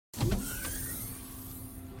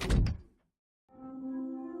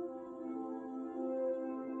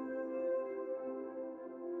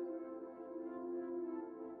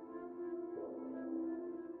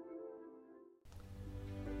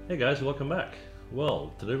Hey guys, welcome back.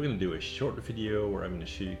 Well, today we're going to do a short video where I'm going to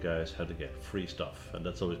show you guys how to get free stuff, and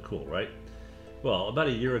that's always cool, right? Well, about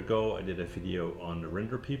a year ago I did a video on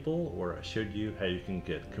Render People where I showed you how you can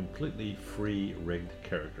get completely free rigged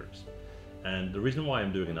characters. And the reason why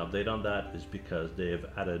I'm doing an update on that is because they have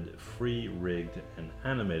added free rigged and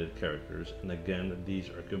animated characters, and again, these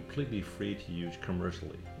are completely free to use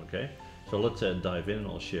commercially, okay? So let's dive in and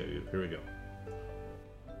I'll show you. Here we go.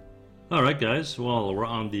 Alright guys, well, we're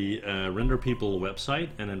on the Render People website,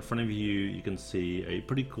 and in front of you you can see a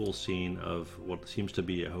pretty cool scene of what seems to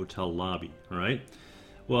be a hotel lobby. Alright,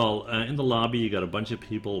 well, in the lobby you got a bunch of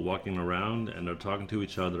people walking around and they're talking to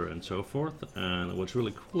each other and so forth, and what's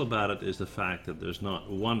really cool about it is the fact that there's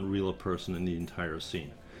not one real person in the entire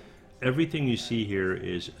scene. Everything you see here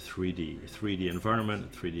is 3D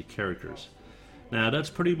environment, 3D characters. Now that's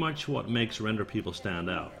pretty much what makes Render People stand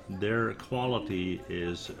out. Their quality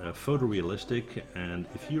is photorealistic, and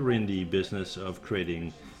if you're in the business of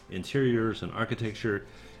creating interiors and architecture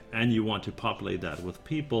and you want to populate that with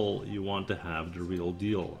people, you want to have the real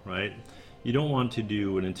deal, right? You don't want to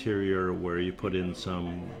do an interior where you put in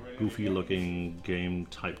some goofy looking game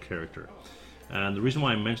type character. And the reason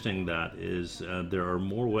why I'm mentioning that is there are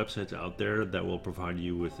more websites out there that will provide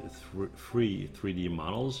you with free 3D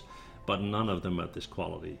models, but none of them at this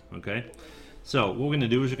quality, okay? So what we're going to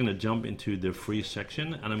do is we're going to jump into the free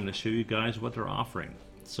section, and I'm going to show you guys what they're offering.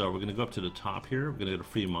 So we're going to go up to the top here, we're going to go to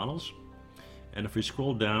free models, and if we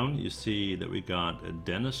scroll down you see that we got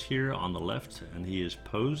Dennis here on the left, and he is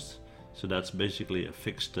posed, so that's basically a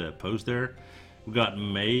fixed pose there. We got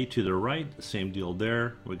May to the right, same deal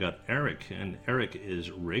there. We got Eric, and Eric is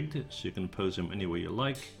rigged, so you can pose him any way you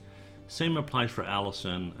like. Same applies for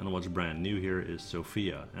Allison, and what's brand new here is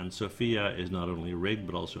Sophia, and Sophia is not only rigged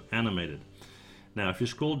but also animated. Now if you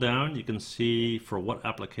scroll down you can see for what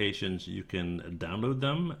applications you can download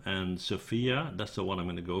them, and Sophia, that's the one I'm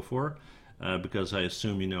going to go for because I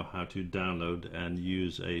assume you know how to download and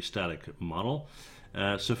use a static model.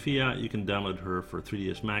 Sophia, you can download her for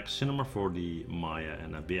 3ds Max, Cinema 4D, Maya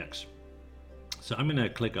and FBX. So I'm going to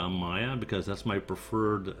click on Maya because that's my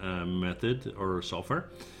preferred method or software.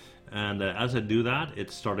 And as I do that,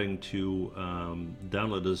 it's starting to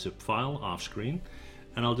download a zip file off screen,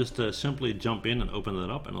 and I'll just simply jump in and open it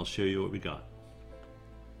up and I'll show you what we got.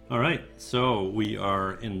 Alright, so we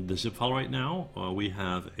are in the zip file right now. We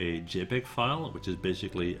have a JPEG file, which is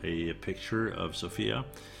basically a picture of Sophia.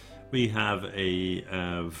 We have a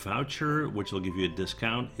voucher which will give you a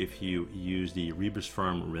discount if you use the Rebus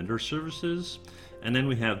Farm render services, and then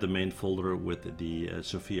we have the main folder with the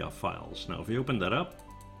Sophia files. Now if we open that up,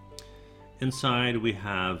 inside we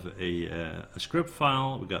have a script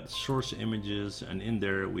file, we got source images, and in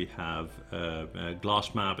there we have a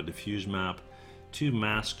gloss map, a diffuse map, 2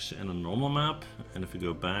 masks and a normal map. And if we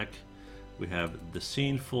go back, we have the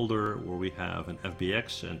scene folder where we have an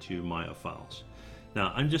FBX and 2 Maya files.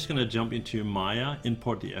 Now I'm just going to jump into Maya,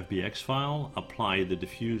 import the FBX file, apply the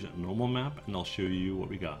diffuse and normal map, and I'll show you what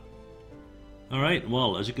we got. Alright,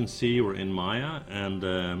 well, as you can see we're in Maya, and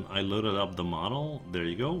I loaded up the model, there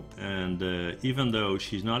you go, and even though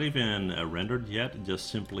she's not even rendered yet, just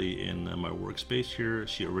simply in my workspace here,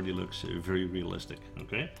 she already looks very realistic,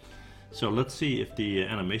 okay? So let's see if the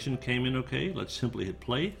animation came in okay. Let's simply hit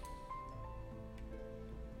play.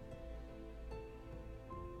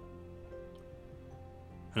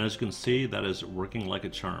 And as you can see, that is working like a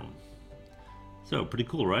charm. So pretty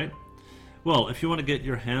cool, right? Well, if you want to get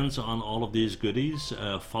your hands on all of these goodies,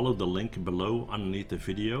 follow the link below underneath the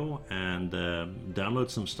video and download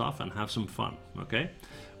some stuff and have some fun, okay?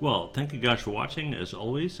 Well, thank you guys for watching as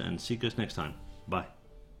always, and see you guys next time. Bye.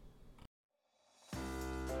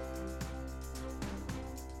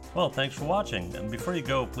 Well, thanks for watching, and before you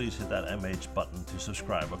go, please hit that MH button to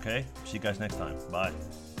subscribe, okay? See you guys next time. Bye.